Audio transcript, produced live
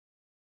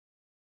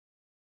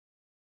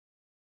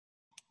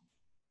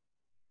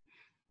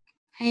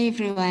Hi,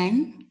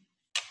 everyone.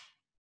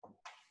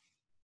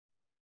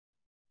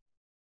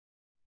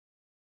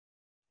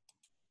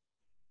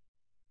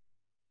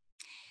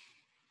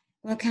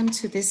 Welcome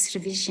to this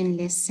revision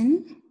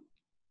lesson.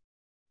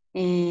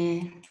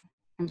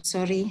 I'm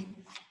sorry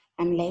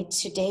I'm late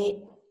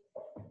today.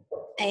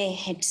 I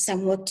had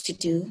some work to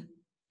do,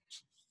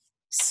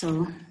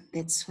 so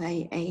that's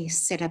why I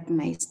set up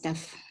my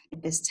stuff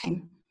at this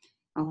time.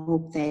 I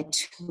hope that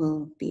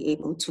we'll be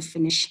able to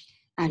finish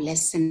our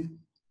lesson.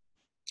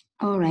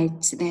 All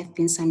right, there have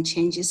been some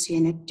changes. We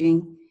are not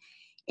doing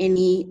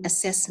any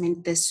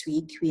assessment this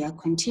week. We are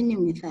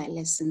continuing with our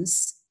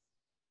lessons.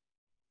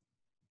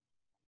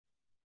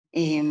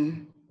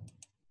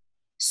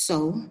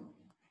 So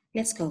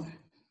let's go.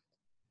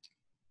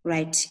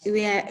 Right,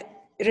 we are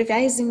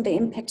revising the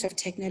impact of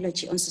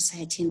technology on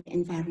society and the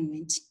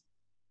environment.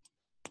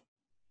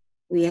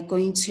 We are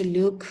going to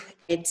look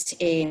at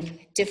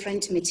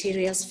different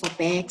materials for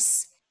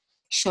bags,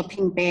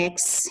 shopping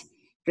bags,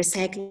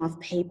 recycling of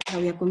paper.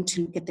 We are going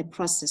to look at the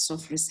process of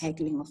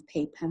recycling of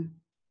paper.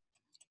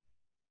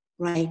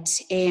 Right,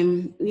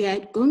 we are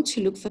going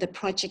to look for the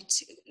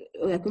project.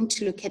 We are going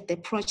to look at the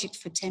project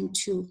for term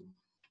 2.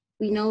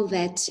 We know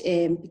that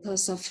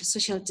because of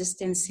social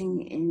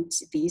distancing and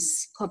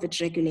these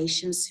COVID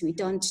regulations, we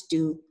don't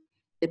do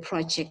the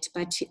project,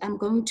 but I'm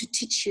going to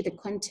teach you the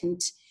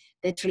content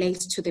that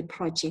relates to the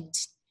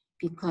project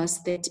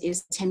because that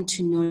is term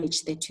 2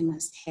 knowledge that you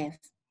must have.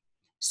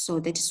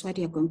 So that is what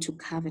you're going to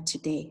cover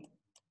today.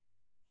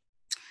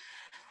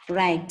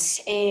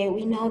 Right,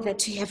 we know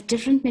that we have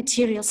different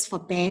materials for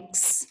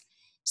bags.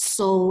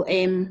 So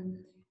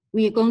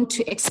we are going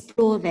to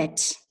explore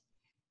that.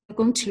 We're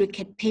going to look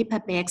at paper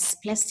bags,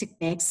 plastic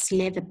bags,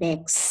 leather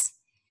bags.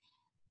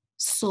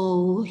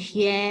 So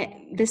here,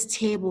 this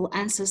table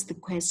answers the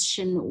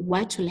question,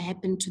 what will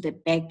happen to the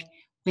bag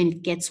when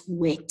it gets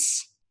wet?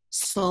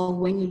 So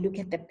when you look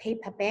at the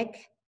paper bag,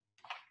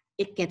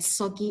 it gets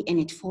soggy and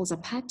it falls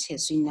apart,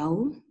 as you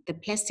know. The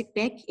plastic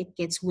bag, it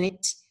gets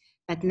wet,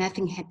 but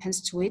nothing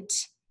happens to it.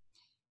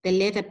 The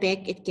leather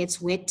bag, it gets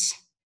wet,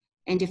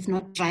 and if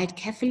not dried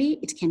carefully,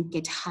 it can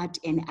get hard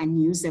and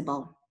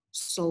unusable.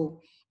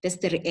 So that's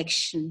the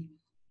reaction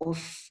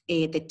of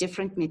the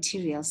different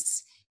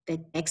materials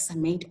that bags are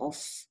made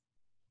of,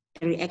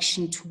 the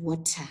reaction to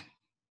water.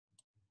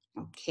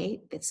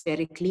 Okay, that's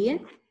very clear.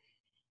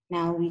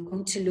 Now we're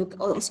going to look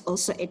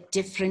also at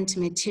different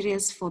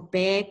materials for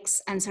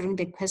bags, answering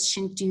the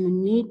question, do you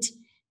need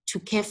to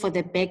care for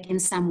the bag in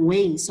some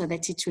way so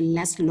that it will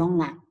last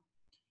longer?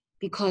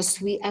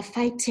 Because we are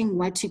fighting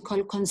what we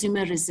call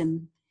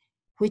consumerism,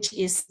 which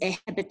is a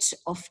habit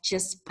of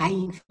just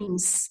buying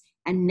things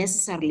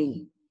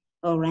unnecessarily,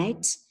 all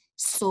right?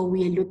 So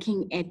we are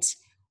looking at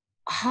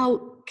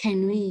how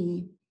can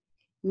we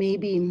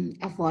maybe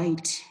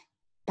avoid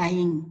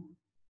buying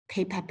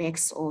paper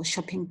bags or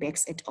shopping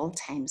bags at all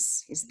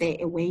times? Is there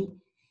a way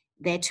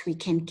that we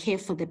can care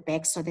for the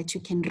bag so that you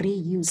can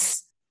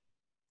reuse?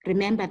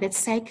 Remember that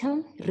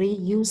cycle,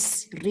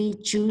 reuse,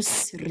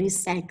 reduce,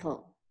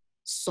 recycle.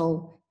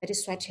 So that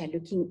is what you're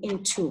looking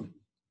into.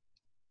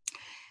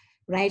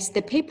 Right,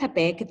 the paper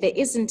bag, there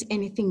isn't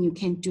anything you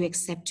can do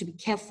except to be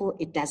careful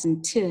it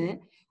doesn't tear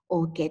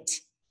or get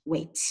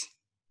wet.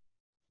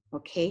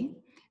 Okay,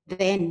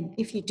 then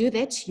if you do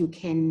that, you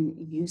can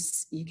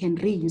reuse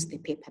the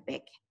paper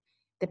bag.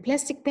 The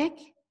plastic bag,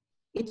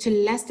 it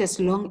will last as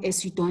long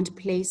as you don't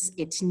place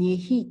it near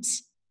heat.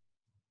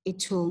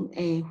 It will,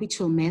 which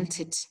will melt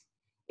it.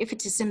 If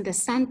it is in the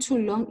sun too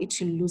long, it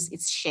will lose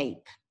its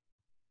shape.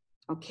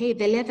 Okay,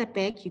 the leather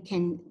bag, you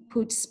can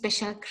put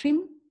special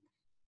cream,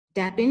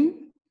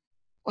 dabbing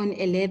on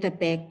a leather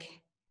bag,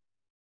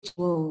 which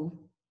will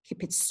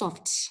keep it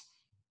soft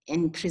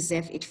and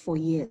preserve it for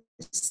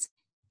years.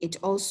 It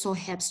also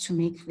helps to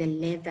make the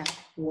leather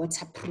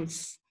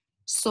waterproof.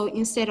 So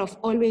instead of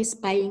always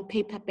buying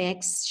paper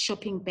bags,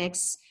 shopping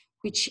bags,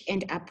 which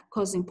end up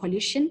causing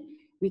pollution,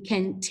 we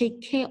can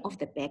take care of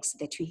the bags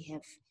that we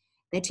have.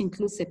 That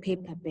includes the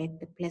paper bag,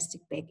 the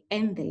plastic bag,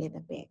 and the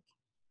leather bag.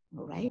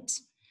 All right,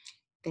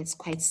 that's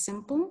quite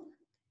simple.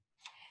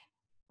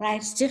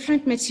 Right,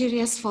 different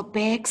materials for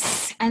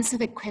bags. Answer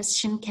the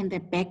question, can the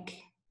bag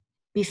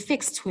be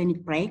fixed when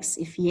it breaks?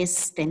 If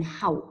yes, then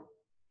how?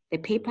 The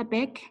paper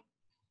bag,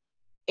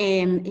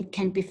 it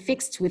can be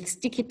fixed with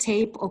sticky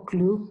tape or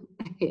glue.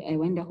 I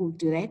wonder who will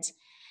do that.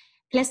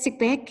 Plastic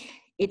bag,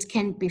 it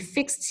can be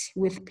fixed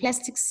with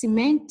plastic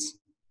cement,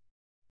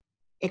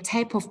 a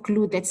type of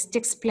glue that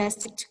sticks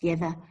plastic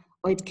together,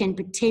 or it can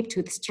be taped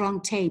with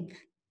strong tape.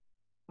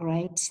 All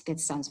right,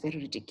 that sounds very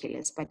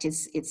ridiculous, but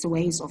it's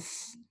ways of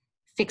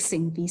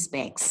fixing these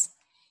bags.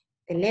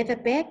 The leather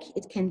bag,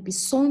 it can be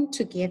sewn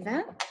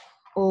together,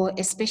 or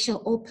a special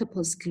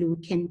all-purpose glue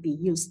can be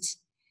used.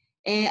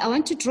 I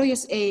want to draw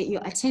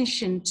your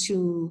attention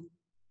to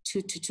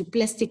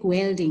plastic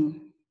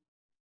welding.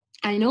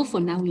 I know for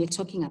now we are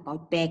talking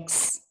about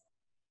bags,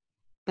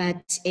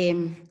 but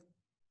I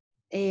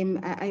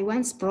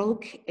once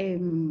broke a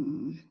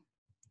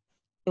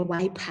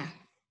wiper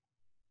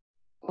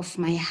of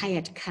my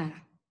hired car.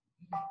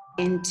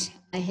 and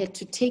I had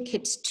to take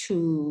it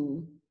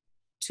to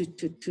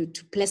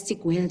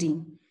plastic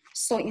welding.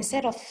 So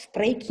instead of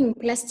breaking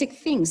plastic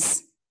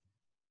things,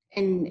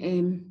 and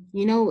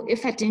you know,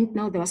 if I didn't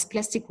know there was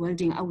plastic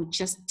welding, I would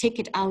just take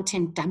it out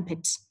and dump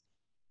it.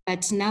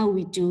 But now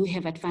we do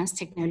have advanced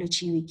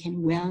technology, we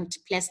can weld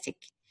plastic.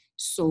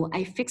 So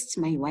I fixed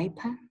my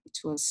wiper, it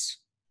was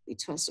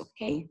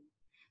okay.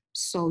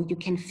 So you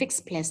can fix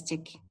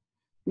plastic.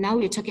 Now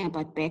we're talking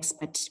about bags,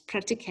 but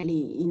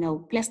practically, you know,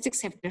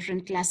 plastics have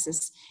different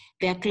classes.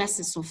 There are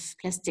classes of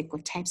plastic or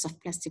types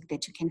of plastic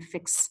that you can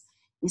fix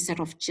instead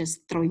of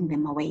just throwing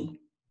them away.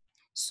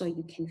 So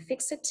you can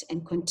fix it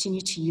and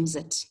continue to use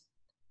it.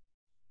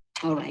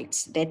 All right,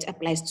 that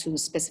applies to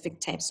specific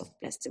types of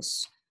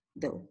plastics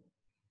though.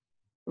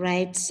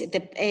 Right,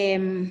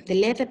 the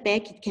leather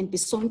bag, it can be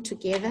sewn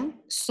together.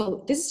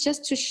 So this is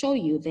just to show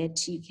you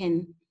that you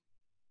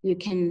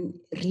can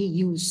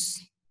reuse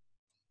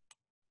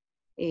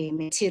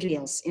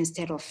materials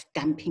instead of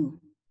dumping.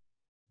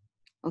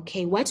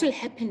 Okay, what will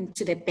happen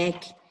to the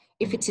bag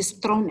if it is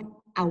thrown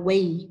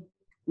away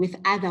with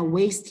other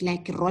waste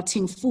like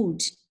rotting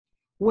food?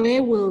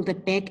 Where will the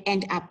bag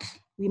end up?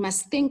 We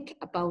must think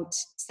about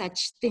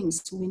such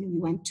things when we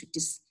want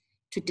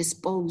to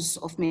dispose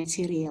of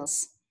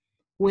materials.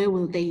 Where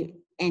will they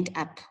end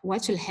up?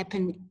 What will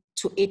happen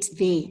to it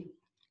there?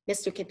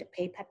 Let's look at the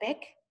paper bag.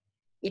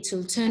 It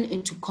will turn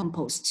into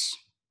compost,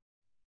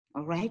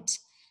 all right?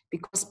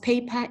 Because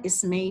paper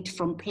is made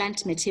from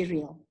plant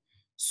material.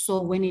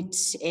 So when it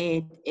is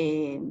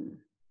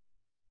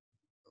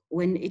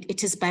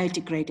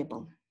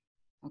biodegradable,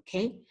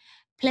 okay?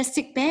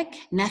 Plastic bag,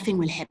 nothing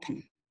will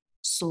happen.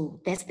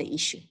 So that's the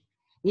issue.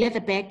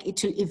 Leather bag,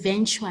 it will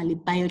eventually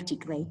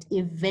biodegrade,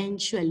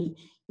 eventually,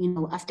 you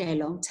know, after a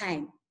long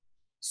time.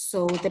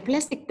 So the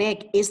plastic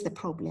bag is the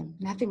problem.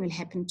 Nothing will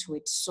happen to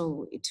it.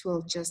 So it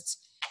will just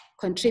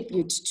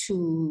contribute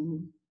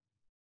to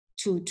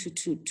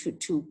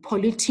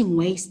polluting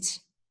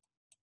waste.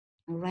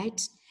 All right.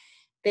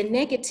 The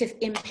negative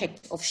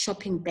impact of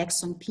shopping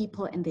bags on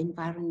people and the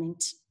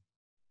environment.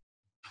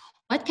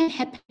 What can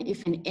happen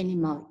if an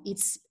animal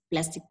eats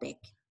plastic bag?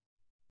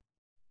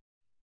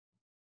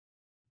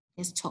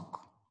 Let's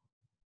talk.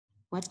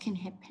 What can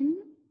happen?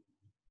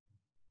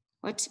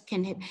 What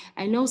can happen?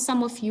 I know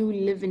some of you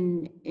live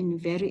in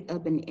very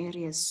urban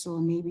areas, so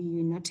maybe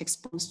you're not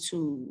exposed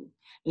to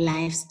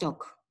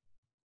livestock.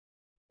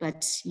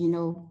 But, you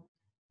know,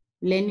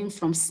 learning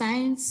from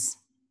science,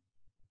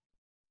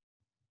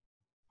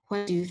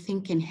 what do you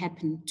think can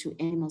happen to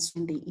animals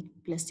when they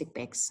eat plastic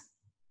bags?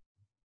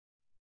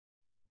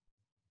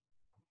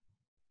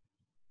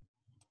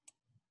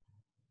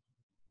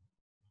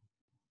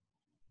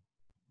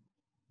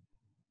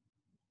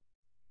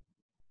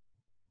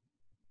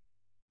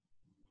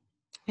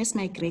 Where's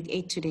my grade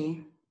 8 today?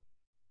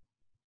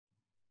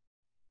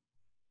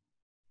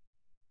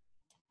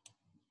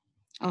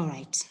 All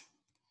right.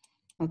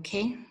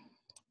 Okay.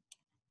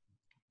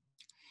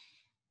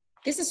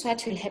 This is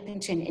what will happen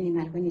to an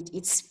animal when it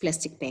eats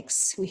plastic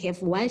bags. We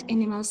have wild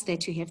animals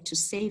that you have to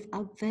save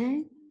out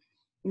there.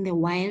 In the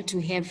wild,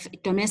 we have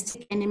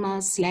domestic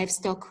animals,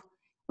 livestock.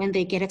 When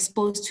they get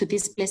exposed to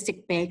these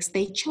plastic bags,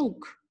 they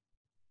choke.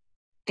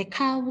 The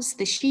cows,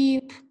 the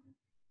sheep,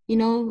 you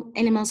know,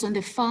 animals on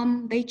the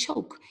farm, they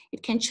choke.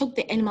 It can choke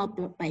the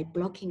animal by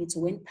blocking its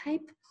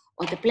windpipe,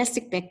 or the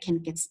plastic bag can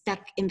get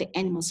stuck in the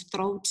animal's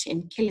throat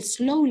and kill it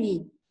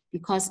slowly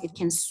because it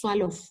can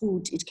swallow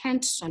food. It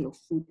can't swallow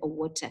food or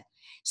water.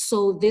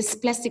 So this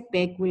plastic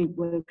bag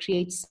will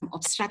create some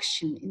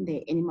obstruction in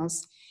the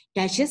animal's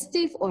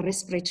digestive or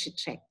respiratory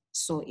tract.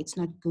 So it's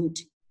not good.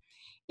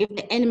 If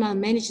the animal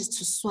manages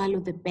to swallow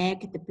the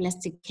bag, the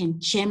plastic can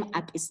jam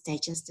up its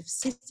digestive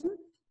system,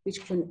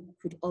 which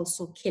could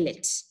also kill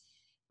it.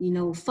 You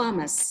know,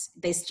 farmers,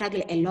 they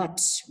struggle a lot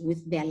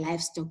with their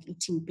livestock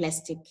eating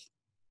plastic.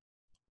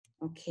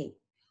 Okay.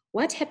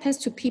 What happens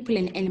to people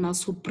and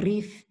animals who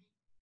breathe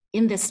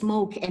in the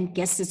smoke and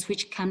gases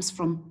which comes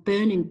from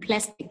burning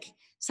plastic?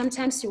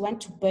 Sometimes you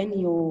want to burn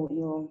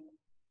your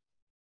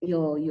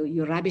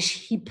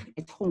rubbish heap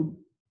at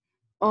home,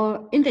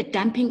 or in the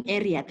dumping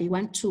area, they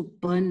want to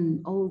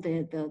burn all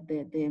the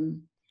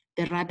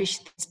rubbish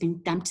that's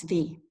been dumped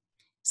there.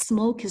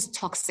 Smoke is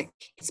toxic,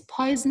 it's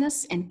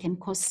poisonous, and can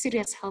cause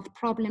serious health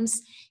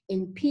problems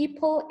in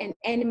people and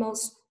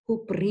animals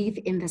who breathe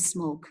in the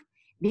smoke.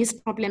 These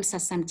problems are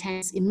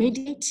sometimes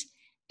immediate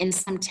and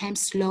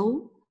sometimes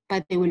slow,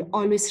 but they will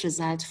always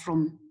result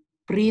from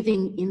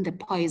breathing in the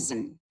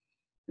poison.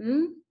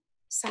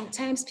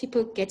 Sometimes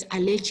people get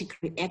allergic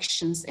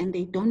reactions and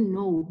they don't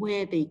know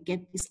where they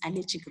get these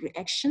allergic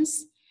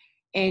reactions.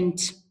 And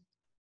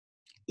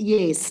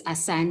yes,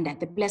 Asanda,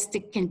 the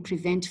plastic can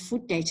prevent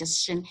food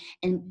digestion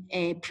and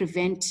it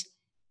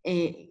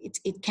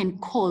can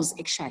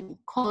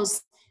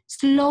cause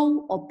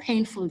slow or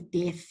painful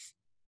death,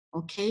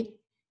 okay?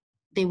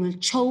 They will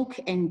choke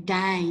and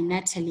die,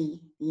 Natalie.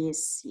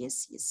 Yes,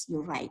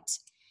 you're right.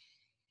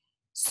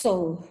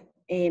 So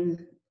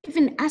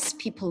even us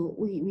people,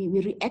 we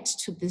react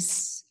to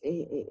this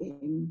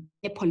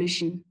air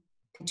pollution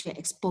that you're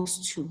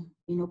exposed to.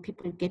 You know,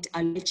 people get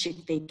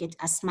allergic, they get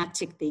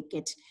asthmatic, they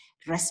get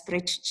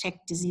respiratory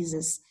tract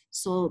diseases.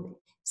 So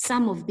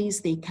some of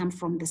these, they come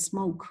from the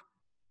smoke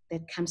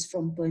that comes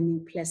from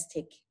burning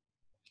plastic.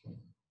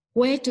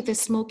 Where do the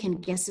smoke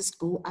and gases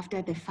go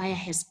after the fire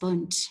has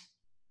burnt?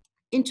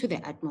 Into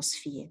the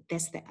atmosphere.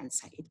 That's the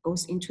answer. It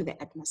goes into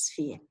the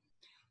atmosphere.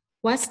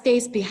 What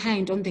stays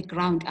behind on the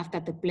ground after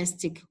the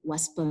plastic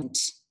was burnt?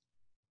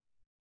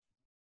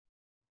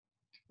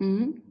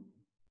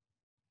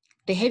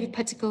 The heavy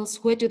particles,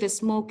 where do the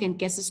smoke and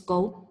gases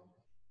go?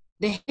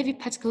 The heavy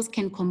particles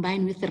can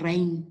combine with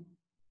rain,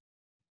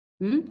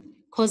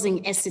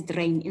 causing acid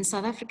rain. In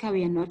South Africa,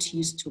 we are not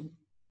used to.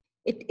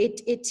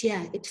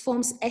 It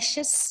forms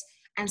ashes,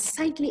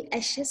 unsightly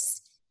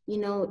ashes. You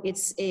know, it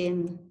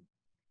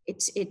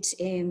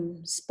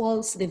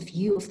spoils the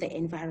view of the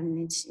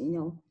environment. You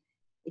know,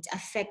 it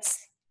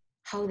affects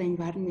how the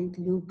environment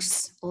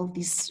looks, all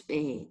these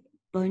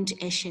burnt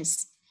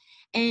ashes.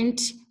 And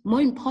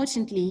more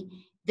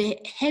importantly, the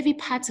heavy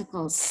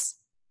particles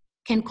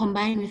can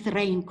combine with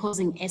rain,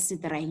 causing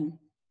acid rain.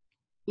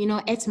 You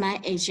know, at my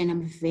age, and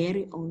I'm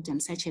very old, I'm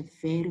such a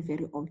very,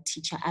 very old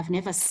teacher, I've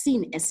never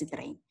seen acid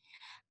rain.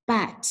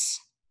 But,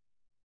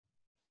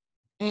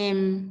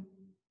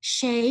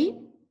 Shay,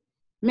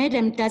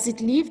 madam, does it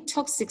leave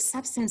toxic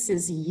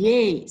substances?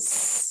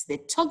 Yes, the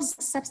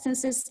toxic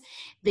substances,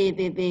 the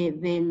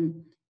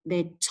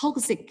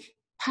toxic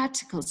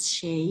particles,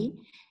 Shay,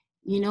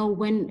 you know,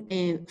 when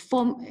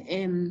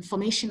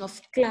formation of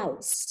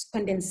clouds,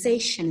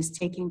 condensation is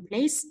taking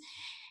place.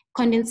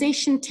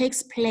 Condensation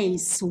takes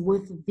place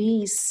with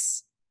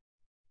these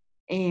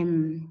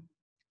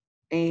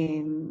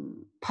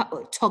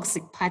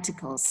toxic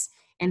particles,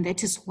 and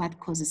that is what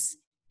causes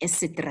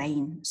acid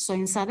rain. So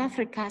in South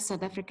Africa is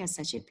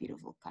such a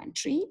beautiful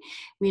country.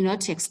 We're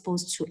not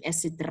exposed to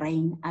acid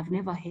rain. I've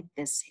never had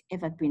this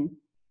ever been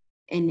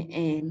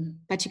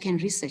but you can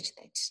research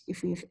that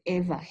if we've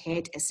ever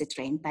had acid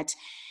rain. But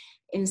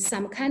in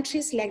some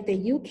countries like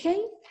the UK,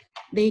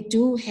 they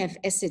do have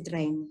acid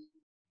rain.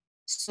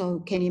 So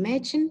can you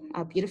imagine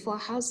our beautiful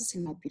houses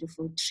and our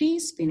beautiful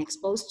trees being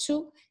exposed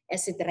to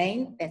acid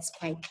rain? That's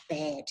quite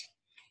bad.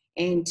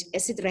 And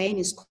acid rain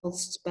is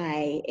caused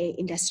by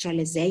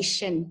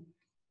industrialization.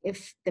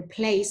 If the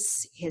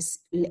place has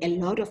a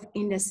lot of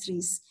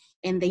industries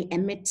and they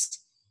emit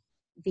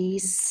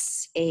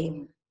these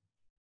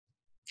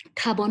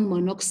carbon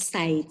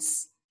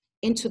monoxides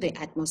into the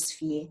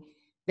atmosphere,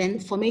 then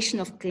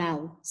formation of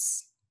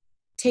clouds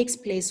takes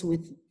place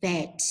with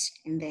that,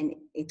 and then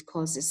it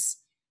causes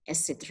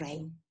acid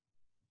rain.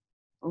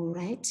 All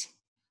right.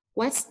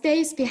 What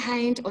stays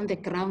behind on the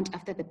ground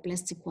after the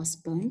plastic was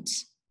burnt?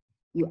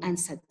 You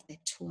answered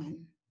that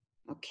one.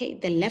 Okay,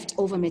 the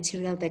leftover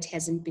material that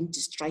hasn't been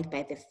destroyed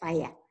by the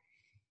fire.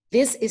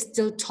 This is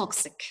still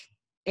toxic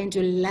and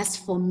will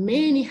last for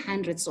many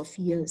hundreds of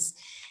years.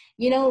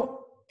 You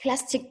know,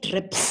 plastic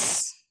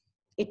drips.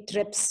 It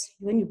drips.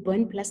 When you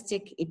burn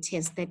plastic, it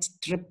has that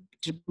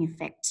dripping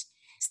effect.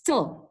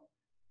 Still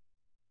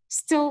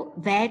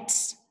that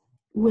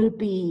will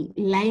be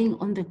lying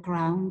on the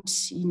ground,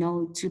 you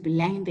know, to be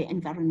lying in the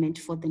environment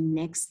for the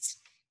next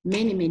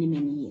many, many,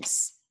 many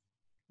years.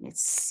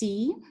 Let's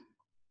see.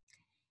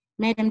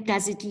 Madam,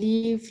 does it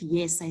leave?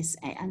 Yes,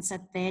 I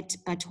answered that.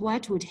 But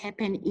what would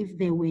happen if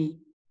there were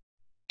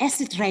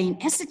acid rain?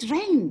 Acid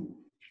rain.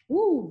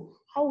 Ooh,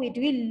 how would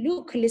we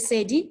look,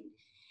 Lesedi?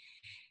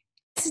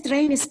 Acid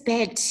rain is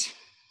bad.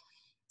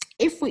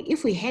 If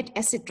we had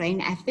acid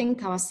rain, I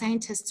think our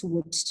scientists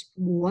would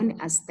warn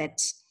us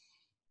that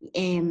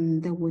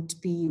there would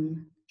be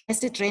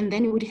acid rain.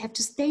 Then we would have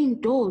to stay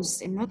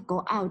indoors and not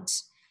go out,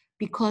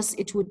 because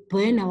it would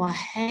burn our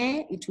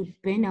hair, it would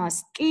burn our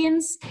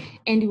skins,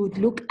 and it would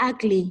look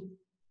ugly,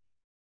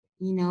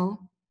 you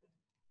know.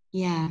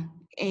 Yeah,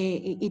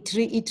 it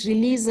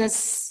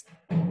releases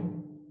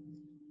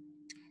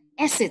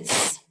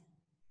acids.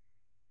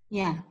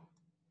 Yeah,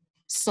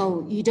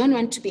 so you don't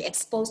want to be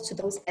exposed to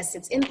those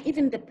acids. And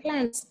even the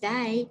plants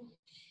die.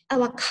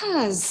 Our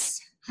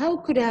cars, how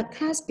could our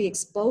cars be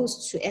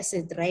exposed to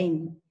acid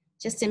rain?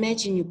 Just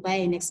imagine you buy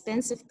an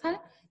expensive car,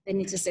 then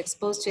it is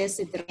exposed to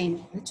acid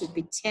rain. That would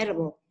be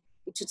terrible.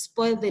 It would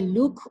spoil the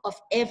look of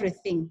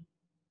everything,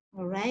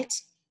 all right?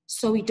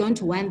 So we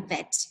don't want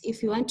that.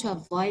 If we want to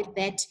avoid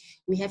that,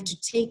 we have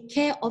to take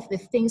care of the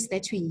things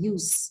that we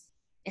use,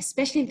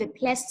 especially the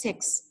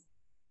plastics,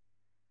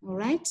 all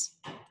right?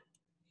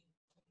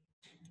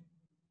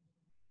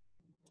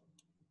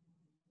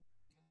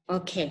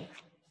 Okay.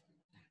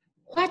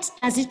 What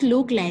does it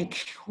look like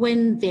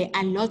when there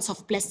are lots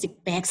of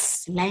plastic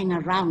bags lying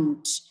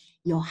around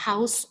your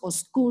house or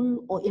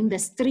school or in the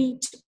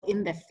street, or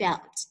in the field?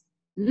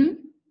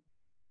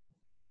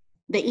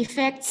 The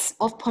effects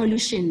of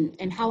pollution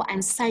and how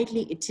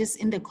unsightly it is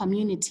in the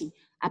community,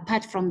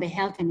 apart from the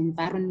health and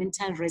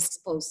environmental risks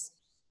posed.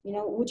 You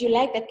know, would you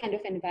like that kind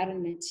of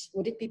environment?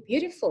 Would it be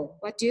beautiful?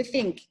 What do you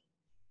think?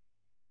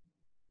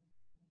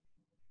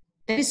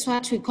 That is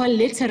what we call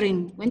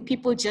littering, when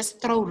people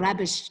just throw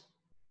rubbish.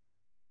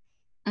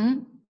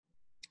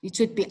 It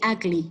would be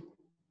ugly.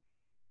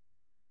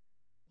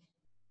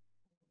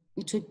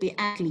 It would be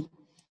ugly.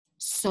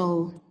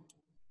 So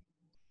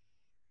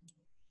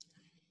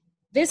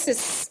this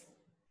is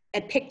a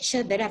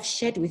picture that I've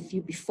shared with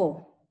you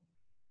before.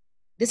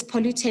 This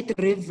polluted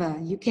river,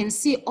 you can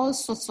see all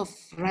sorts of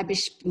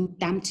rubbish being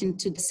dumped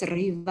into this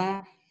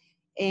river.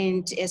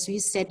 And as we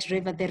said,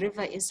 the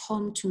river is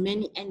home to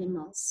many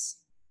animals,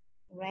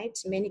 right?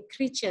 Many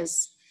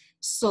creatures.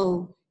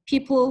 So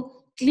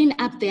people clean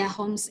up their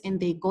homes and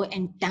they go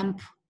and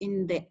dump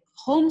in the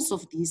homes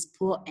of these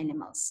poor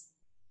animals.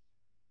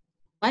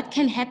 What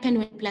can happen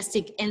when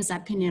plastic ends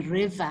up in a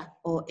river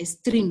or a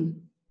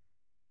stream?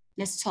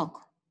 Let's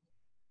talk.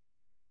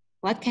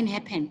 What can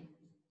happen?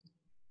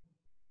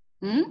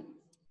 It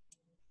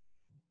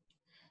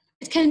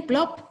can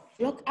block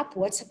up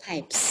water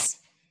pipes.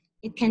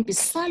 It can be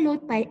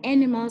swallowed by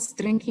animals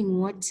drinking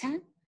water.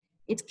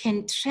 It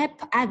can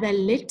trap other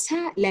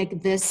litter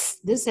like this.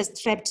 This has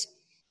trapped,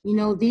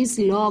 these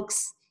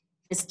logs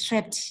has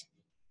trapped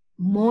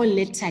more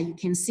litter. You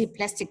can see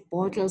plastic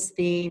bottles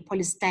there,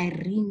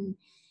 polystyrene.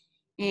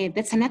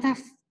 That's another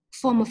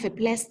form of a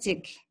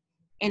plastic,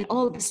 and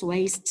all this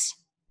waste,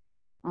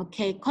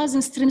 okay,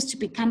 causing streams to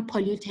become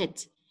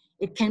polluted.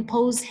 It can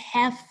pose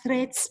health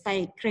threats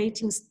by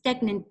creating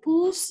stagnant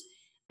pools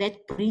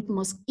that breed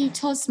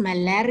mosquitoes,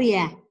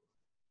 malaria.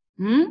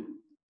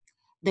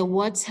 The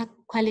water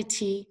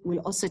quality will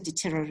also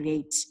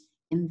deteriorate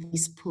in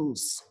these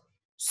pools.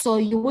 So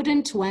you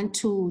wouldn't want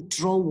to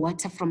draw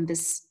water from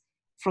this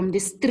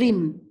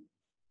stream,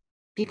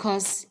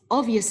 because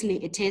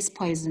obviously it is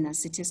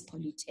poisonous, it is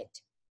polluted.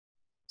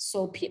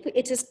 So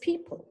it is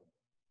people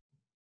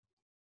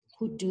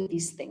who do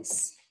these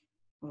things,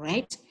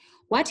 right?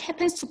 What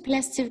happens to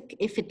plastic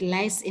if it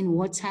lies in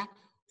water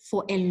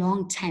for a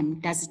long time?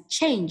 Does it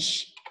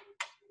change?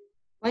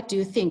 What do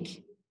you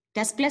think?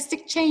 Does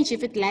plastic change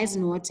if it lies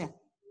in water?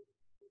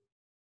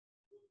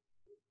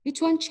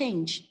 It won't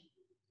change.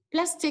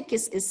 Plastic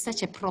is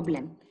such a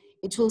problem.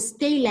 It will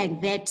stay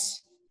like that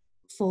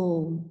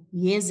for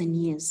years and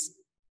years.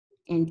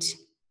 And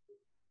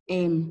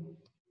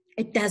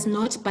it does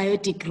not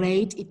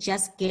biodegrade. It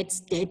just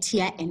gets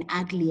dirtier and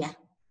uglier.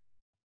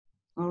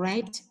 All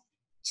right?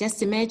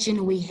 Just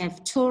imagine we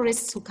have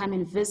tourists who come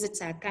and visit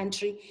our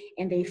country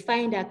and they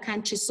find our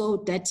country so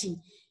dirty.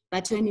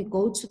 But when you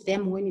go to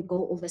them, when you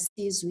go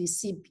overseas, we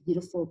see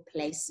beautiful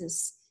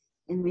places.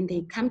 And when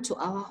they come to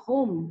our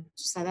home,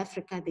 to South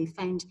Africa, they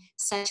find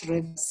such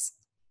rivers.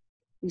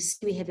 We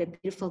see we have a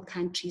beautiful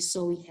country,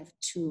 so we have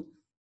to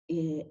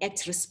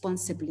act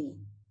responsibly,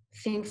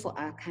 think for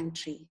our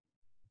country.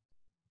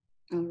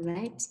 All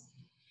right.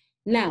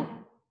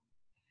 Now,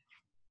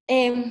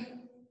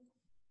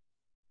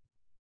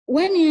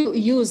 when you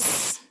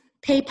use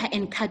paper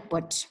and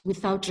cardboard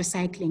without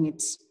recycling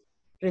it,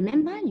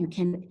 remember,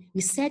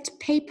 we said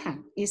paper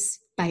is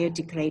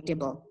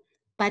biodegradable,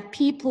 but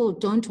people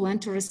don't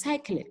want to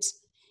recycle it.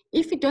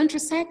 If you don't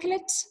recycle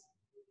it,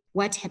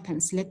 what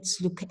happens?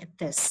 Let's look at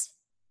this.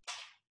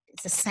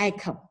 It's a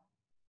cycle.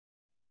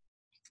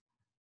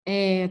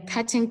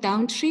 Cutting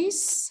down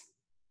trees,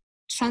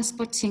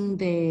 transporting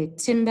the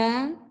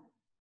timber,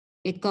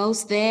 it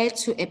goes there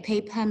to a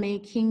paper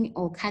making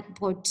or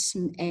cardboard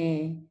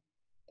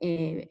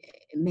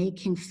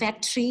making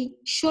factory.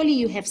 Surely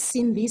you have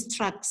seen these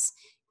trucks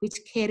which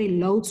carry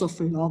loads of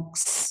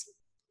logs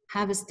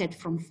harvested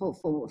from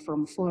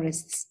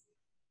forests.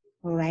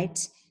 All right.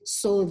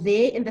 So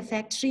there in the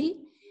factory,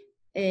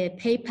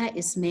 paper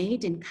is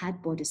made and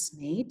cardboard is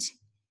made.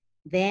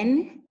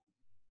 Then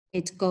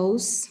it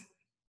goes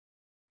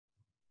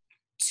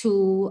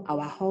to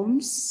our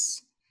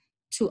homes,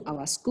 to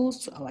our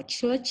schools, to our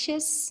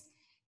churches.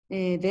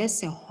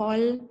 There's a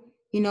hall,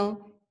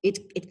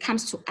 it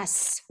comes to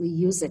us, we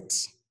use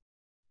it.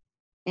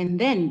 And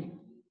then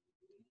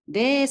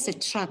there's a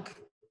truck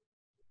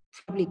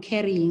probably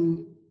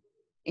carrying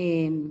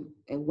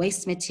a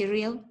waste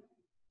material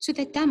to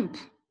the dump.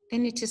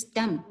 Then it is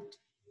dumped.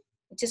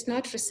 It is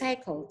not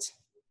recycled.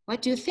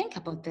 What do you think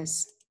about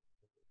this?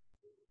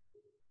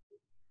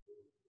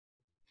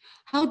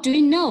 How do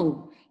we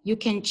know? You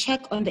can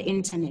check on the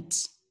internet.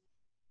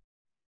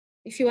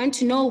 If you want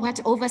to know what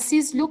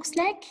overseas looks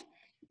like,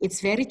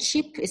 it's very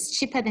cheap. It's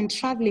cheaper than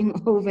traveling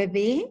over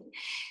there.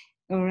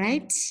 All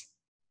right.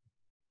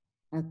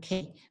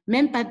 Okay.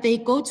 Remember, they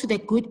go to the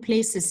good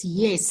places.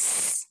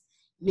 Yes.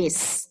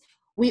 Yes.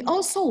 We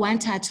also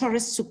want our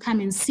tourists to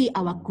come and see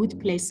our good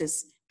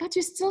places, but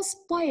we still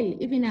spoil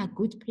even our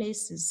good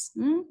places.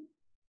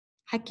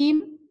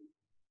 Hakim?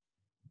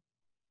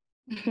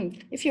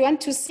 If you want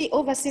to see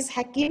overseas,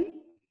 Hakim,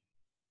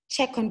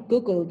 check on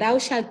Google. Thou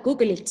shalt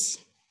Google it.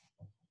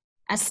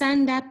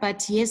 Asanda,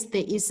 but yes,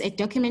 there is a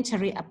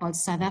documentary about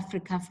South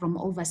Africa from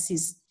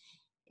overseas.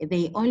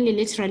 They only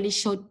literally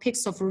showed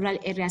pics of rural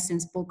areas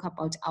and spoke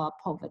about our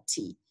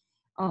poverty.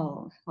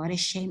 Oh, what a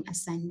shame,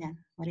 Asanda,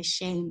 what a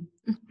shame.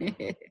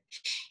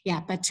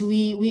 Yeah, but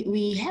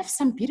we have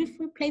some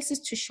beautiful places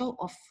to show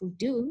off, we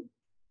do.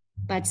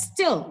 But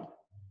still,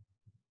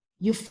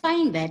 you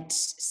find that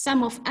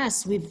some of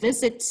us, we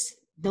visit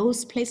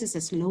those places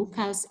as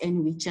locals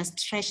and we just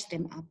trash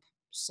them up.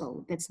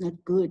 So that's not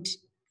good.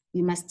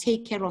 We must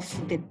take care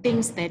of the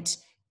things that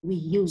we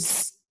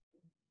use,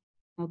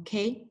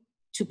 okay,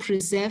 to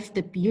preserve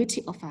the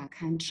beauty of our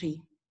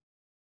country.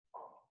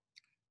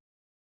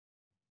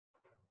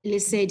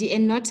 Lesedi,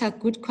 and not our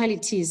good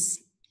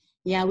qualities.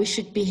 Yeah, we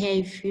should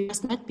behave. We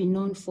must not be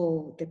known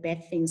for the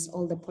bad things,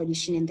 all the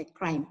pollution and the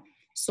crime.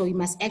 So we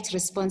must act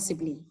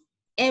responsibly.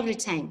 Every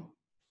time,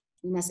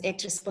 we must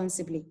act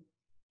responsibly.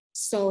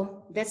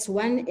 So that's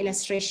one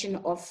illustration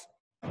of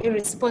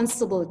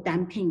irresponsible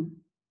dumping,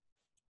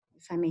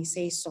 if I may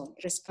say so,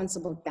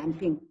 responsible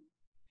dumping.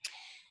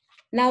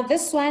 Now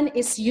this one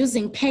is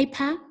using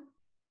paper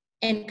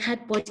and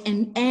cardboard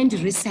and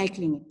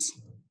recycling it.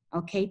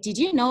 Okay, did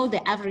you know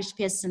the average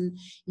person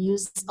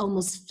uses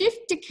almost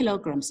 50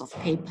 kilograms of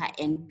paper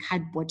and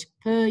cardboard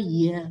per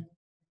year?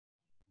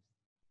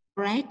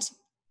 Right?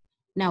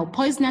 Now,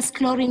 poisonous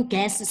chlorine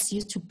gas is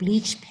used to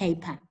bleach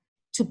paper.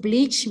 To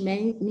bleach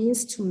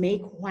means to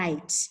make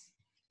white.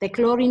 The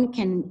chlorine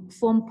can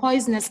form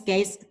poisonous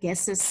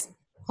gases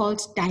called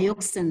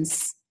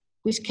dioxins,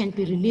 which can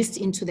be released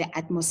into the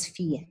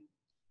atmosphere.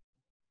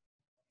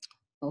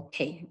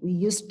 Okay, we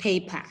use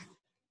paper.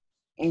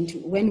 And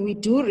when we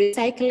do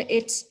recycle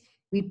it,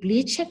 we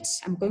bleach it.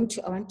 I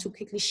want to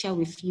quickly share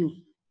with you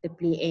the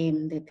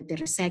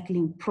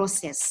recycling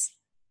process.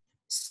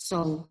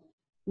 So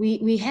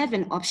we have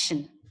an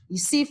option. You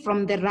see,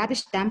 from the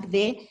rubbish dump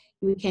there,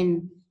 we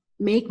can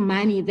make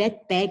money.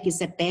 That bag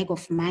is a bag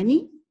of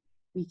money.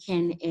 We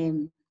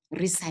can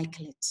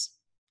recycle it,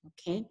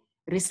 okay?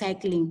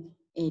 Recycling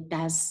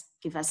does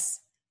give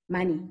us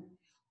money.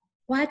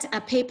 What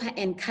are paper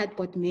and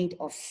cardboard made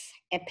of?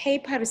 A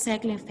paper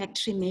recycling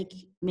factory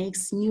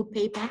makes new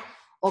paper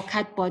or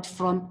cardboard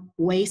from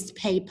waste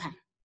paper.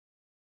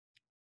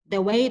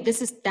 The way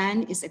this is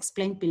done is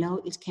explained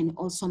below. You can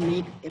also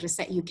make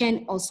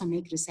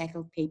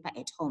recycled paper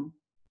at home.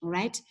 All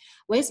right.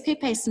 Waste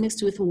paper is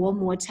mixed with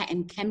warm water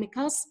and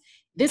chemicals.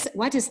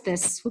 What is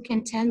this? Who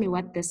can tell me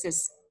what this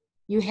is?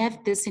 You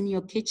have this in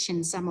your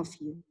kitchen, some of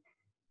you.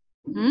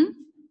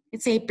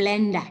 It's a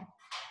blender.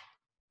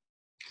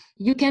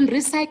 You can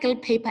recycle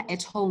paper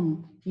at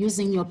home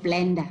using your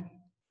blender.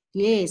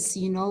 Yes,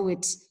 you know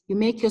it. You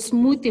make your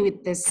smoothie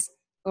with this,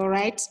 all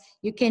right?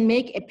 You can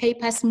make a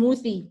paper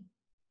smoothie,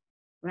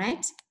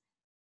 right?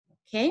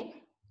 Okay.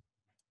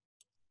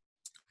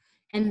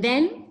 And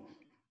then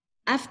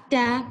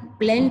after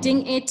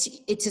blending it,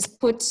 it is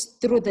put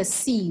through the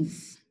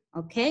sieve,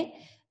 okay?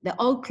 The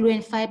old glue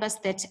and fibers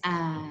that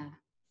are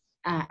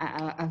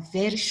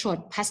very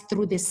short pass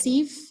through the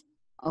sieve,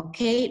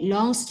 okay?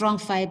 Long, strong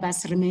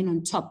fibers remain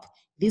on top.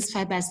 These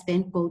fibers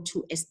then go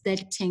to a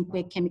stirred tank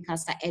where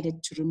chemicals are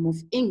added to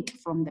remove ink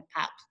from the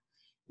pulp.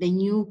 The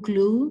new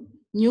glue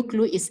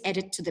is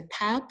added to the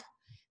pulp.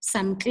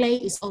 Some clay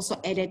is also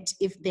added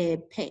if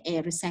the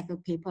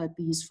recycled paper will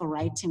be used for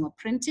writing or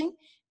printing,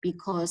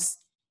 because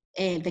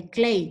the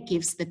clay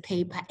gives the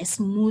paper a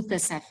smoother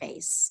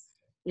surface,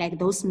 like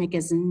those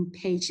magazine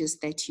pages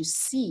that you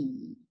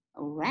see,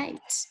 all right?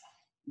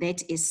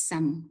 That is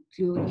some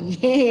glue.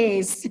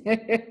 Yes,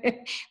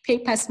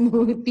 paper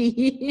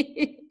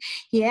smoothie.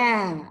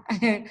 Yeah,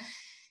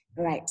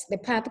 right. The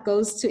pulp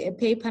goes to a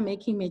paper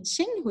making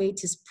machine where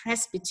it is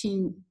pressed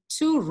between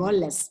two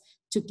rollers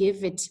to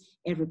give it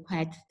a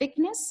required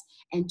thickness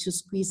and to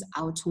squeeze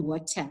out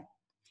water.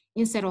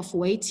 Instead of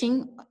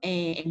waiting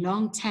a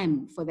long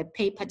time for the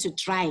paper to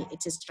dry,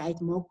 it is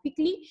dried more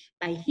quickly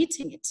by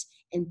heating it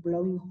and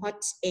blowing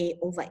hot air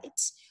over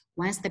it.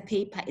 Once the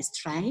paper is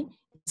dry,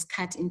 it's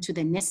cut into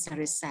the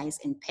necessary size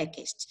and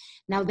packaged.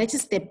 Now that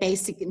is the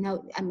basic.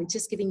 Now I'm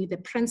just giving you the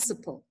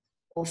principle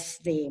of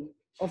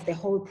the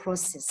whole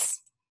process.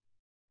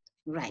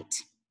 Right.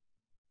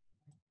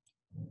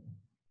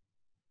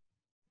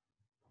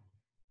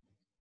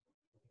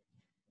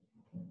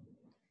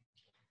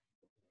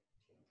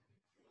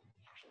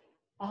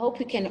 I hope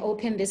we can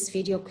open this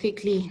video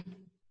quickly.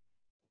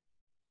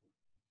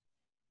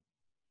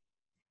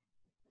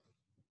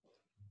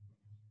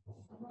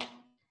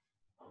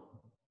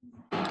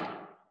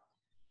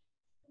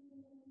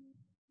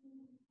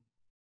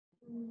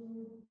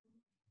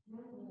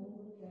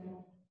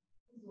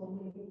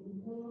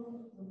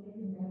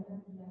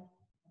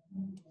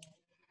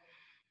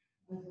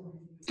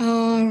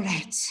 All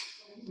right.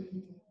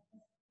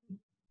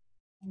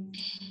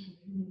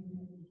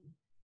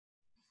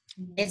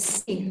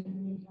 Let's see.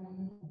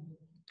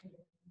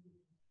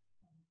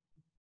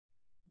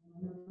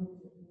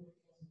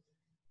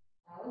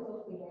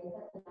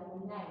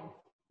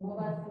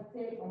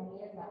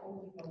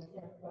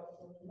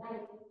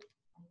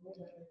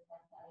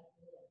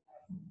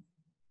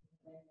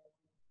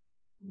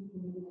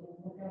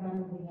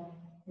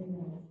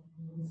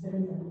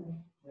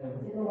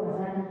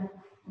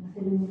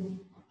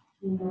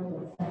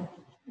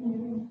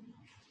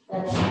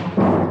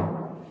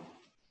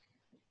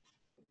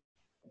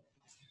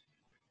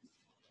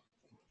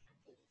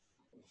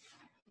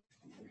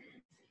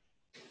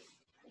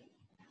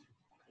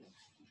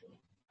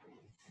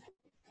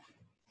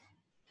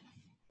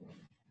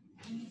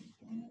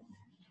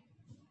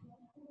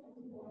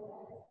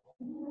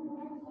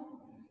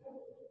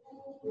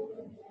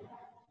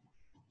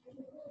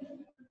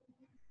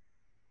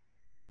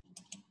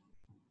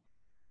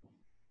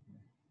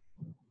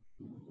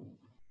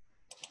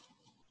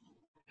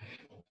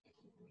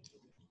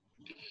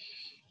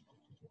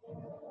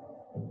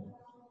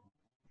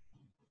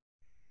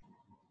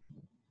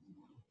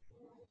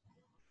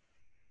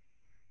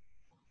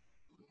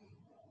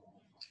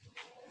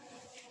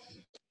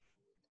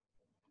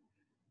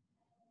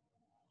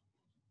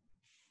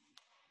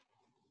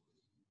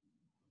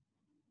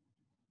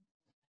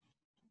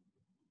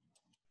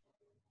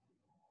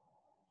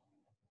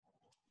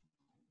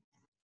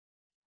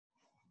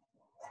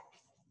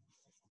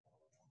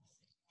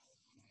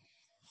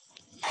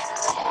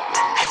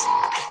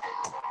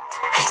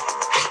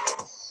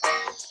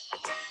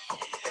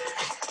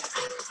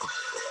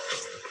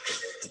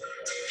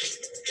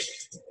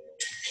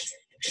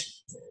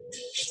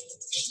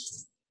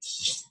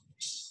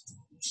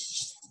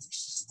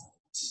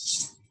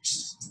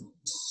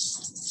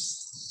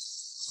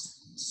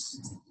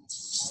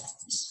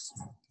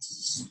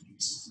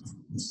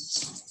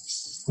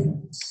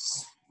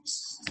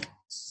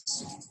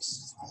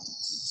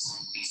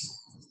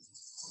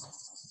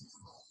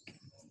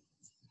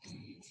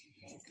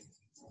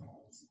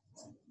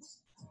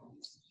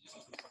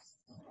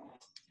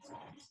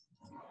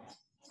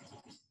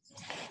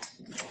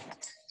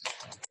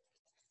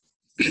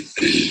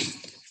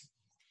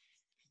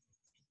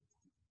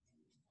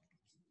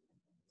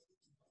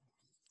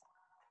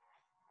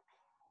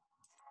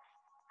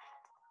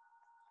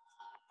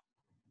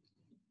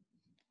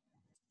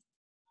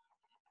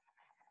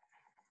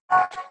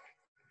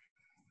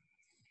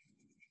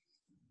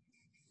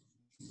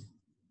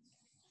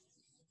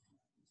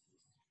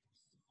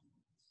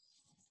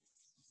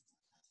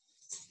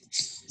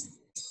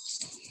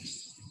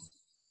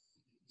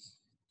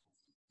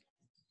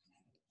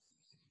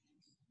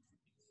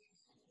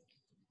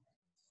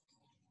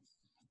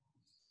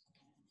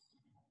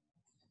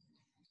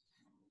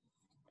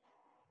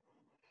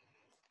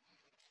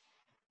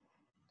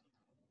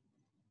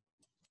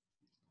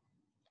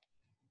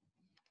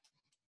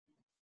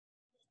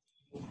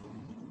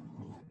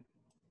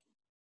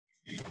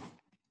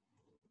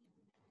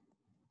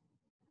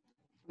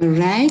 All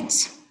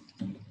right.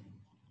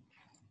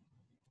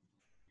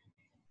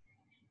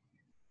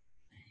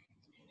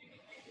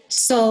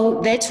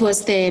 So that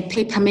was the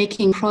paper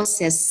making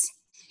process.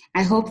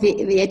 I hope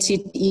that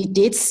you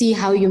did see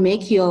how you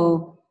make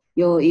your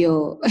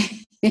you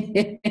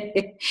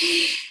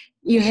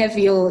have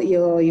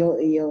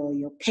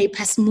your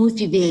paper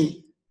smoothie there.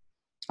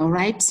 All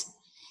right.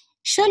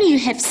 Surely you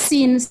have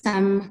seen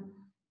some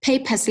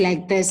papers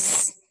like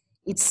this.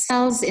 It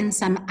sells in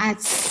some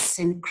arts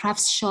and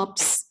crafts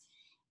shops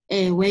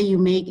where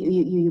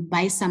you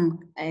buy some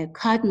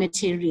card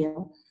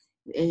material,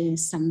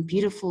 some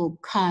beautiful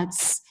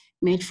cards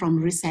made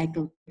from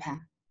recycled paper.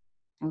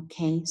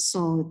 Okay,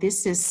 so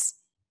this is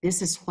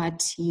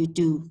what you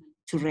do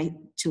to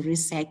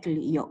recycle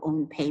your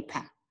own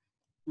paper.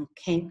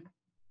 Okay.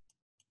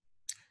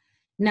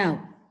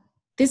 Now,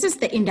 this is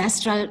the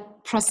industrial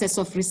process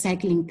of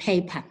recycling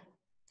paper.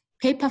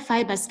 Paper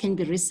fibers can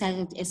be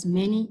recycled as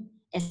many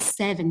as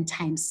 7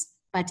 times,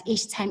 but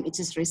each time it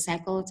is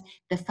recycled,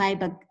 the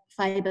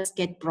fibers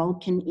get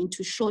broken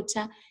into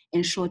shorter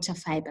and shorter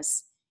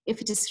fibers.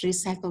 If it is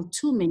recycled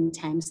too many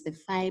times, the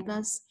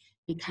fibers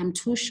become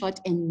too short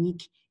and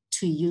weak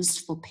to use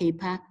for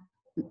paper,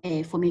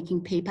 for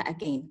making paper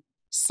again.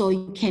 So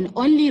you can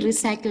only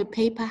recycle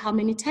paper how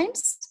many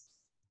times?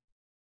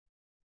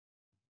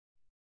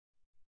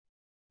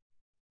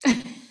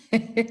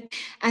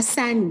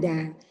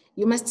 Asanda,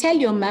 you must tell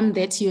your mom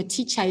that your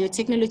teacher, your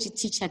technology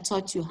teacher,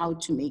 taught you how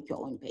to make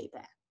your own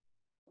paper.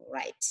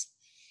 Right.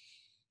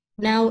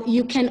 Now,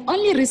 you can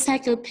only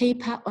recycle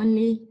paper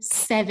only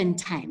 7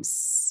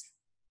 times,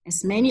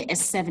 as many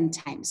as 7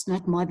 times,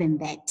 not more than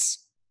that.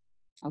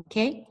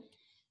 Okay?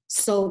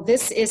 So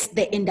this is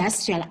the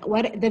industrial,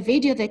 the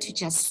video that you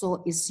just saw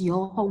is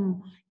your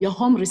home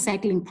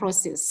recycling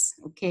process,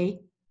 okay?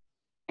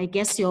 I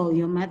guess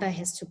your mother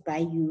has to buy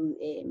you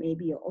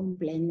maybe your own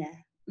blender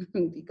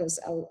because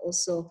I'll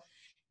also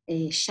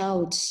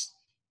shout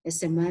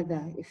as a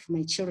mother if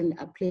my children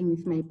are playing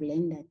with my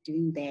blender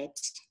doing that.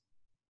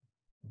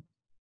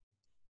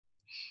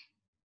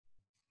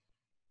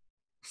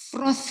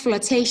 Froth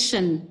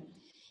flotation.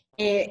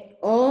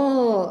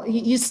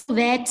 You saw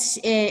that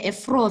a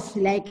froth,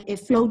 like a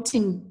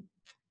floating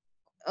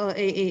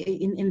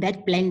in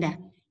that blender.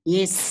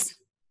 Yes,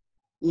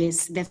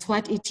 yes, that's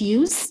what it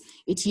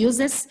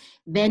uses.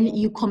 Then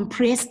you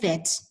compress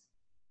that.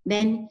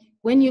 Then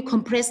when you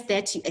compress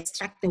that, you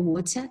extract the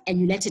water and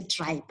you let it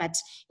dry. But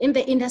in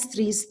the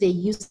industries, they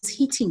use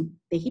heating.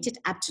 They heat it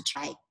up to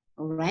dry,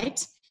 all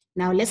right?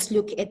 Now let's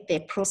look at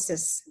the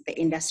process, the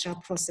industrial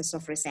process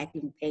of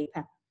recycling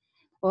paper.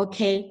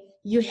 Okay,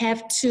 you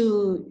have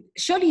to,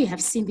 surely you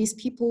have seen these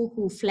people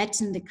who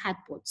flatten the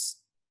cardboards.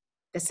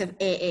 There's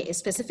a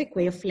specific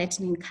way of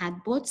flattening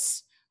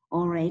cardboards.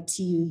 All right,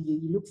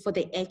 you look for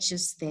the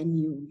edges, then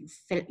you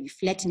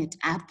flatten it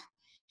up.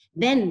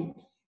 Then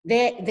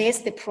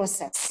there's the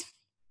process,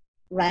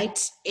 right?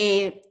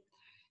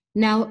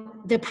 Now,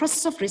 the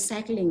process of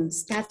recycling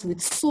starts with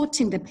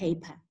sorting the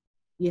paper.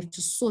 You have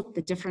to sort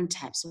the different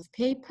types of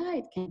paper.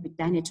 It can be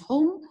done at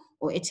home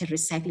or at a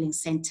recycling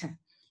center.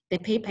 The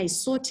paper is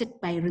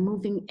sorted by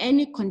removing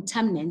any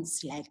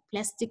contaminants like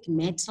plastic,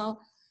 metal,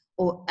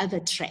 or other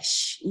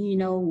trash. You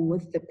know,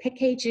 with the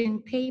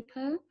packaging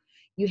paper,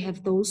 you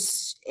have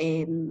those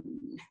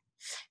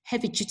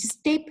heavy-duty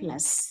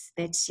staplers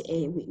that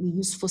we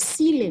use for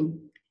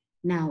sealing.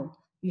 Now,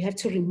 you have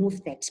to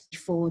remove that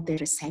before the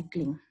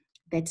recycling.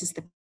 That is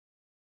the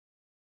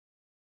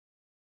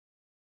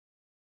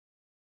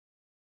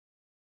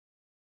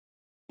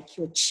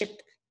your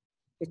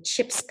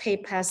chips,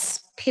 papers,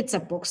 pizza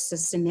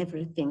boxes, and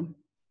everything.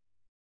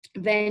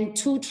 Then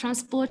to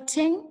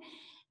transporting,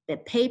 the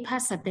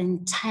papers are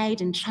then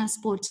tied and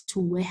transported to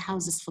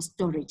warehouses for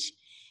storage.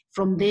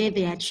 From there,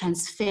 they are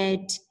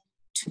transferred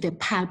to the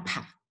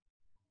pulper.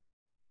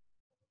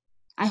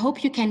 I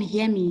hope you can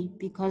hear me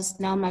because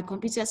now my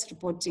computer is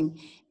reporting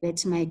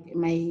that my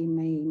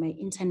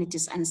internet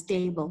is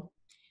unstable.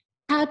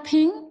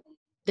 Pulping,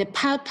 the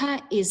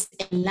pulper is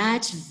a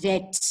large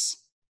vat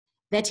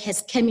that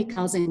has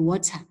chemicals and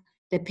water.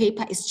 The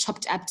paper is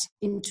chopped up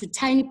into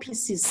tiny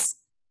pieces,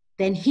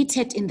 then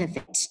heated in the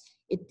vat.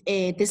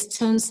 This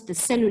turns the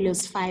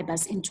cellulose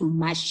fibers into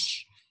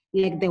mush,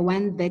 like the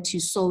one that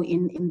you saw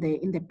in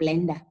the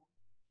blender,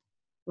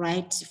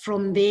 right?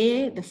 From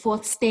there, the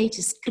 4th stage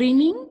is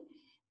screening.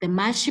 The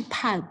mushy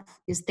pulp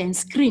is then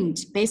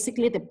screened.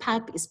 Basically, the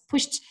pulp is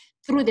pushed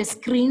through the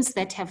screens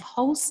that have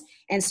holes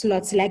and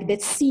slots, like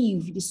that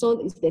sieve. You saw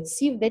is that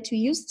sieve that we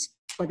used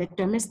for the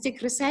domestic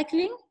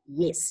recycling?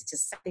 Yes, it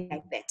is something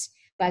like that.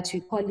 But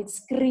we call it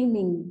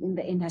screening in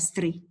the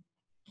industry,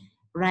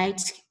 right?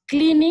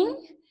 Cleaning,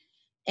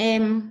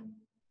 they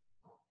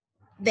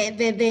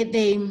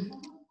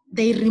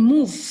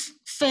remove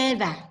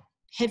further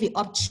heavy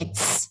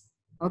objects,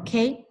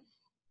 okay?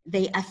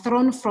 They are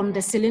thrown from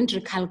the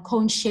cylindrical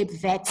cone-shaped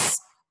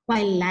vats,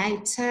 while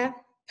lighter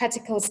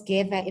particles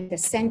gather in the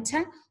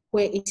center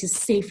where it is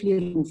safely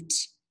removed.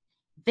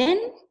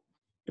 Then,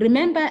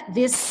 remember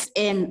this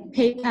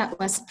paper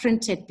was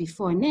printed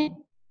before, né?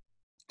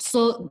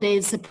 So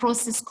there's a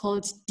process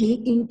called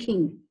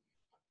de-inking,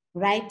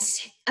 right?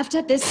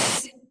 After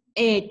this,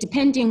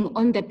 depending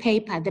on the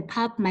paper, the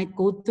pulp might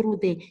go through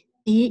the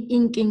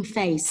de-inking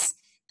phase.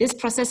 This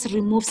process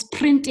removes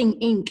printing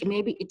ink.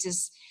 Maybe it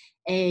is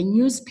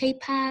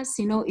newspapers,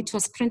 you know, it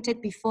was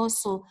printed before,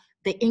 so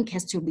the ink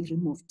has to be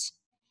removed.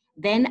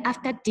 Then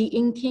after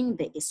de-inking,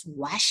 there is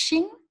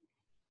washing,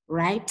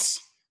 right?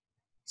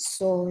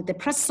 So the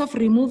process of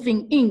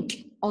removing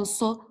ink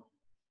also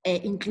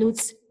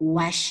includes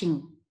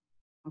washing,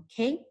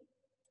 okay?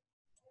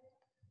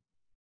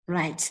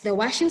 Right, the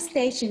washing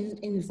station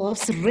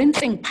involves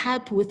rinsing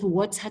pulp with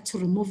water to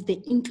remove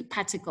the ink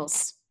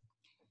particles.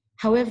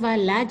 However,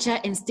 larger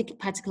and sticky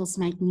particles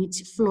might need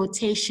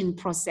flotation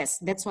process.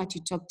 That's what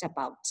you talked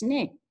about,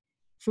 né?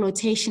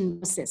 Flotation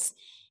process.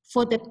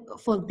 For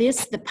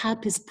this, the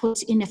pulp is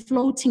put in a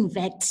floating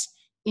vat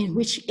in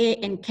which air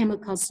and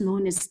chemicals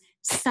known as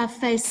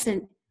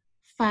surfactants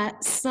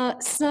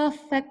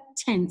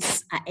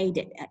are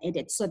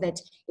added so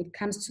that it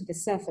comes to the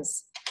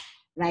surface.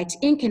 Right,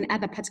 ink and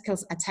other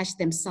particles attach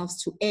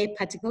themselves to air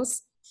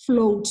particles,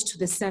 float to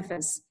the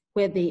surface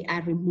where they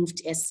are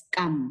removed as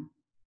scum.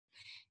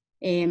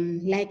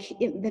 Like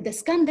the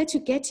scum that you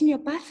get in your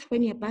bath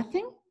when you're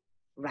bathing,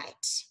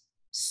 right?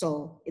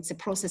 So it's a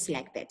process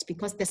like that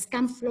because the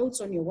scum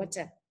floats on your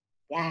water.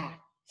 Yeah.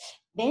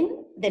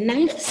 Then the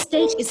 9th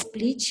stage is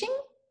bleaching.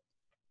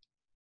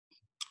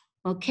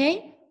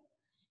 Okay,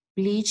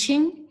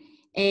 bleaching.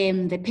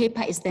 The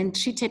paper is then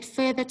treated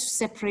further to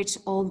separate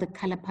all the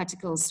color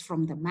particles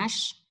from the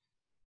mush.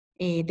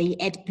 They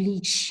add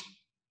bleach,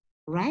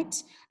 right?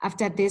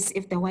 After this,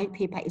 if the white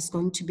paper is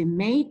going to be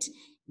made,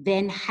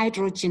 then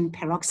hydrogen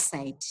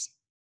peroxide,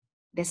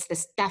 that's the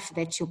stuff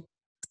that you're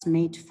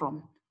made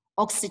from.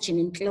 Oxygen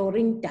and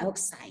chlorine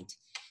dioxide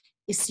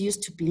is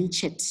used to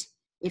bleach it.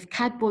 If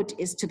cardboard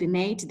is to be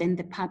made, then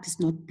the pulp is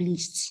not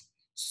bleached.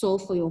 So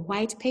for your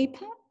white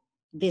paper,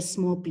 there's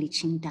more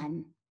bleaching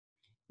done.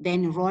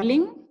 Then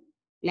rolling,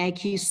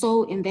 like you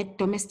saw in that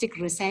domestic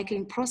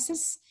recycling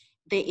process,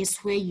 there is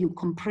where you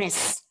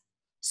compress.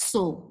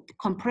 So the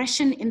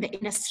compression in the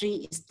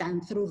industry is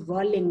done through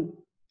rolling.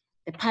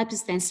 The pulp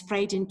is then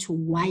sprayed into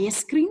wire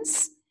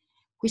screens,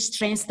 which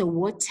drains the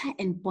water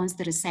and bonds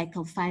the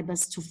recycled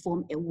fibers to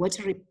form a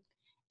watery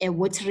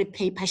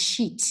paper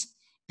sheet.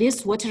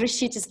 This watery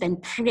sheet is then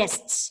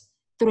pressed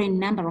through a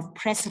number of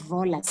press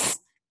rollers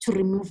to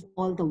remove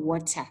all the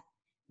water.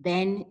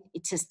 Then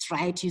it is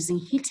dried using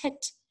heated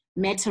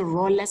metal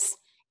rollers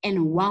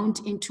and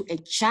wound into a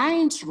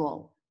giant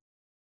roll.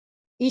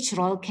 Each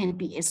roll can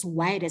be as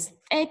wide as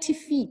 30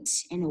 feet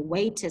and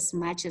weight as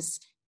much as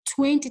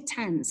 20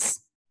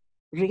 tons.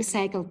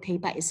 Recycled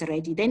paper is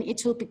ready. Then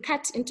it will be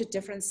cut into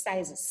different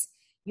sizes.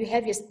 You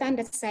have your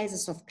standard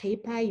sizes of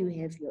paper. You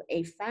have your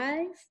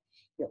A5,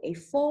 your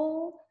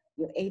A4,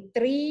 your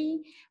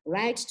A3,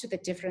 right to the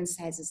different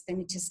sizes.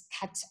 Then it is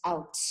cut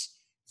out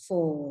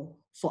for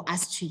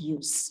us to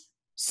use.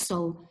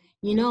 So,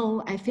 you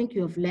know, I think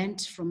you have learned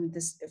from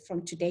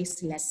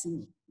today's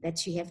lesson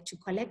that you have to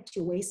collect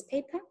your waste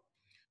paper.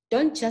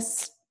 Don't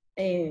just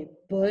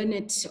burn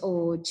it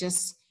or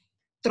just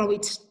throw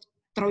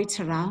it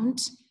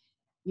around.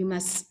 You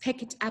must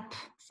pack it up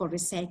for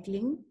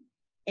recycling,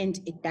 and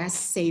it does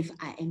save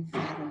our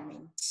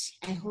environment.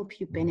 I hope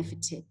you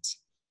benefited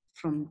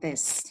from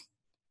this.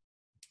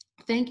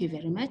 Thank you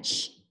very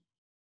much.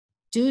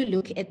 Do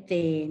look at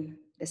the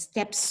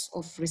steps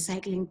of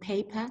recycling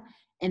paper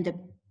and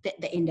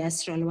the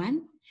industrial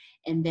one,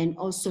 and then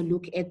also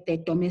look at the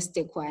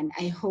domestic one.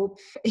 I hope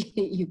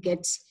you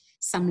get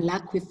some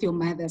luck with your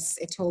mothers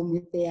at home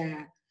with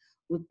their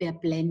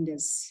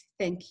blenders.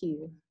 Thank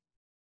you.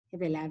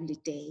 Have a lovely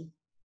day.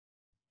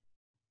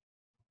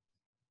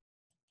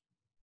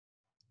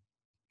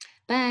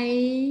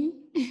 Bye.